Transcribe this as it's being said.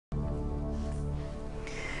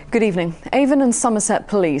Good evening. Avon and Somerset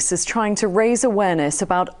Police is trying to raise awareness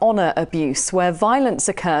about honour abuse where violence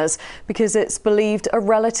occurs because it's believed a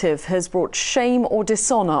relative has brought shame or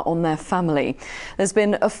dishonour on their family. There's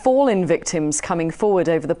been a fall in victims coming forward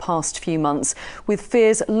over the past few months, with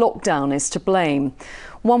fears lockdown is to blame.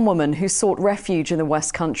 One woman who sought refuge in the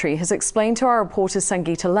West Country has explained to our reporter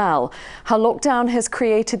Sangeeta Lal how lockdown has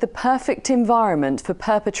created the perfect environment for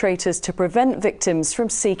perpetrators to prevent victims from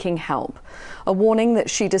seeking help. A warning that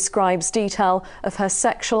she describes detail of her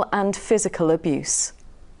sexual and physical abuse.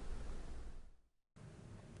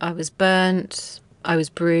 I was burnt, I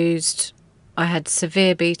was bruised, I had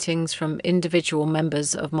severe beatings from individual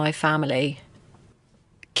members of my family.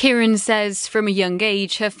 Kieran says from a young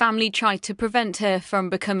age her family tried to prevent her from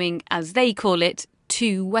becoming, as they call it,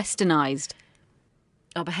 too westernised.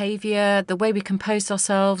 Our behaviour, the way we composed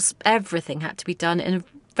ourselves, everything had to be done in a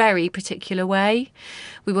very particular way.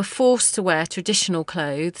 We were forced to wear traditional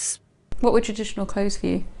clothes. What were traditional clothes for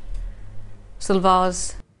you?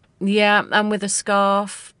 Salvars? Yeah, and with a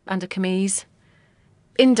scarf and a camise.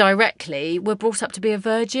 Indirectly, we're brought up to be a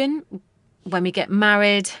virgin when we get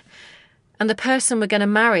married. And the person we're going to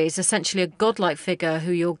marry is essentially a godlike figure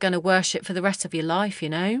who you're going to worship for the rest of your life, you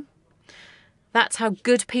know? That's how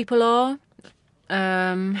good people are.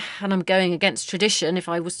 And I'm going against tradition if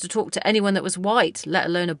I was to talk to anyone that was white, let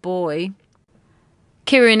alone a boy.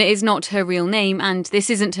 Kieran is not her real name, and this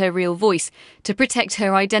isn't her real voice. To protect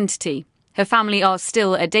her identity, her family are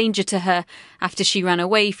still a danger to her after she ran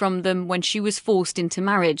away from them when she was forced into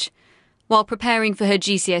marriage. While preparing for her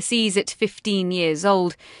GCSEs at 15 years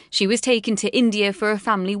old, she was taken to India for a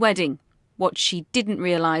family wedding. What she didn't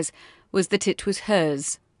realise was that it was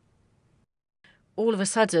hers. All of a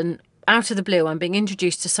sudden, out of the blue, I'm being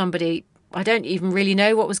introduced to somebody I don't even really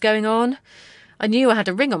know what was going on. I knew I had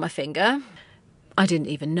a ring on my finger. I didn't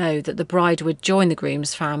even know that the bride would join the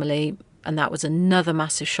groom's family, and that was another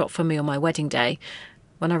massive shock for me on my wedding day,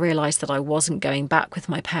 when I realised that I wasn't going back with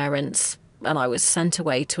my parents. And I was sent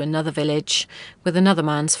away to another village with another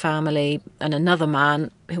man's family and another man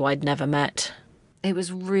who I'd never met. It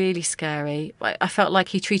was really scary. I felt like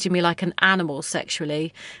he treated me like an animal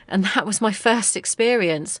sexually, and that was my first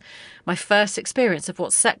experience of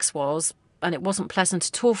what sex was, and it wasn't pleasant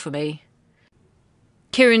at all for me.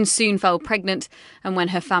 Kieran soon fell pregnant, and when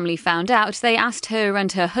her family found out, they asked her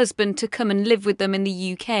and her husband to come and live with them in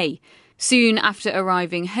the UK. Soon after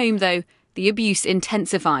arriving home, though, the abuse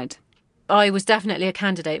intensified. I was definitely a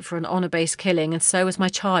candidate for an honour-based killing, and so was my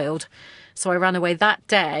child. So I ran away that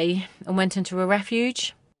day and went into a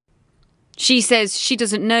refuge. She says she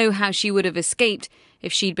doesn't know how she would have escaped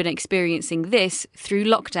if she'd been experiencing this through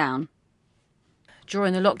lockdown.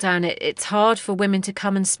 During the lockdown, it's hard for women to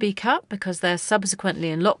come and speak up because they're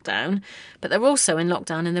subsequently in lockdown, but they're also in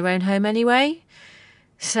lockdown in their own home anyway.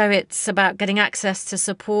 So it's about getting access to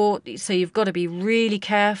support. So you've got to be really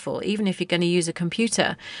careful, even if you're going to use a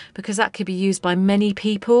computer, because that could be used by many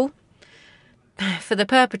people. For the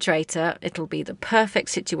perpetrator, it'll be the perfect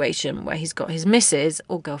situation where he's got his missus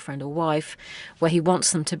or girlfriend or wife where he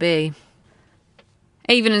wants them to be.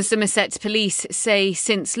 Avon and Somerset Police say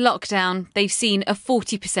since lockdown, they've seen a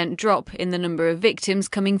 40% drop in the number of victims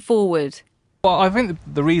coming forward. Well, I think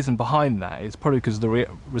the reason behind that is probably because of the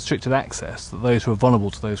restricted access that those who are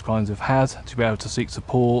vulnerable to those crimes have had to be able to seek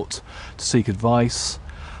support, to seek advice.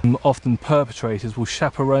 Often perpetrators will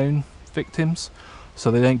chaperone victims,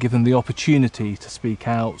 so they don't give them the opportunity to speak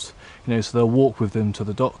out. So they'll walk with them to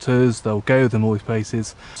the doctors, they'll go with them all these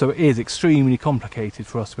places. So it is extremely complicated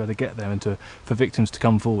for us to be able to get there and for victims to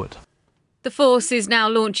come forward. The force is now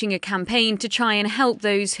launching a campaign to try and help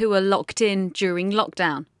those who are locked in during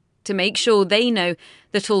lockdown, to make sure they know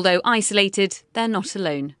that although isolated, they're not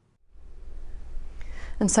alone.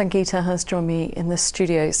 And Sangeeta has joined me in the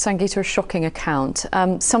studio. Sangeeta, a shocking account.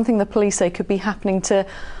 Something the police say could be happening to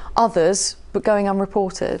others, but going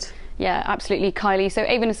unreported. Yeah, absolutely, Kylie. So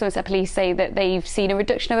Avon and Somerset Police say that they've seen a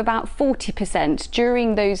reduction of about 40%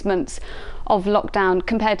 during those months of lockdown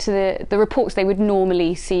compared to the reports they would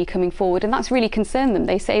normally see coming forward, and that's really concerned them.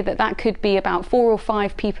 They say that could be about 4 or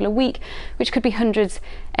 5 people a week, which could be hundreds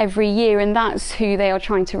every year, and that's who they are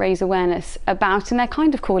trying to raise awareness about. And they're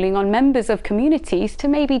kind of calling on members of communities to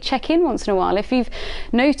maybe check in once in a while. If you've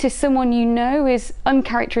noticed someone you know is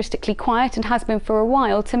uncharacteristically quiet and has been for a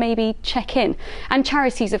while, to maybe check in. And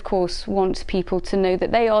charities, of course, want people to know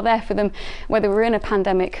that they are there for them, whether we're in a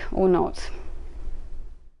pandemic or not.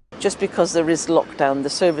 just because there is lockdown, the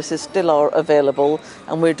services still are available,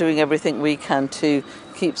 and we're doing everything we can to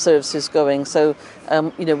keep services going. So,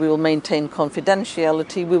 we will maintain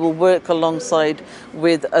confidentiality. We will work alongside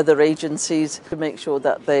with other agencies to make sure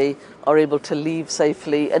that they are able to leave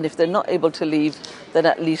safely. And if they're not able to leave, then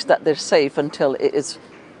at least that they're safe until it is,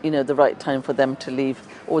 the right time for them to leave,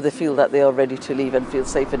 or they feel that they are ready to leave and feel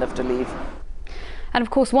safe enough to leave. And of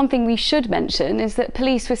course, one thing we should mention is that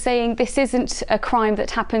police were saying this isn't a crime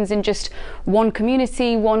that happens in just one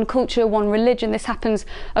community, one culture, one religion. This happens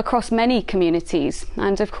across many communities.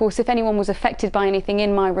 And of course, if anyone was affected by anything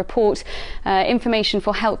in my report, information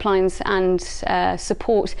for helplines and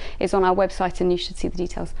support is on our website, and you should see the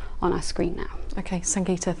details on our screen now. OK,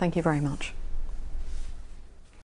 Sangeeta, thank you very much.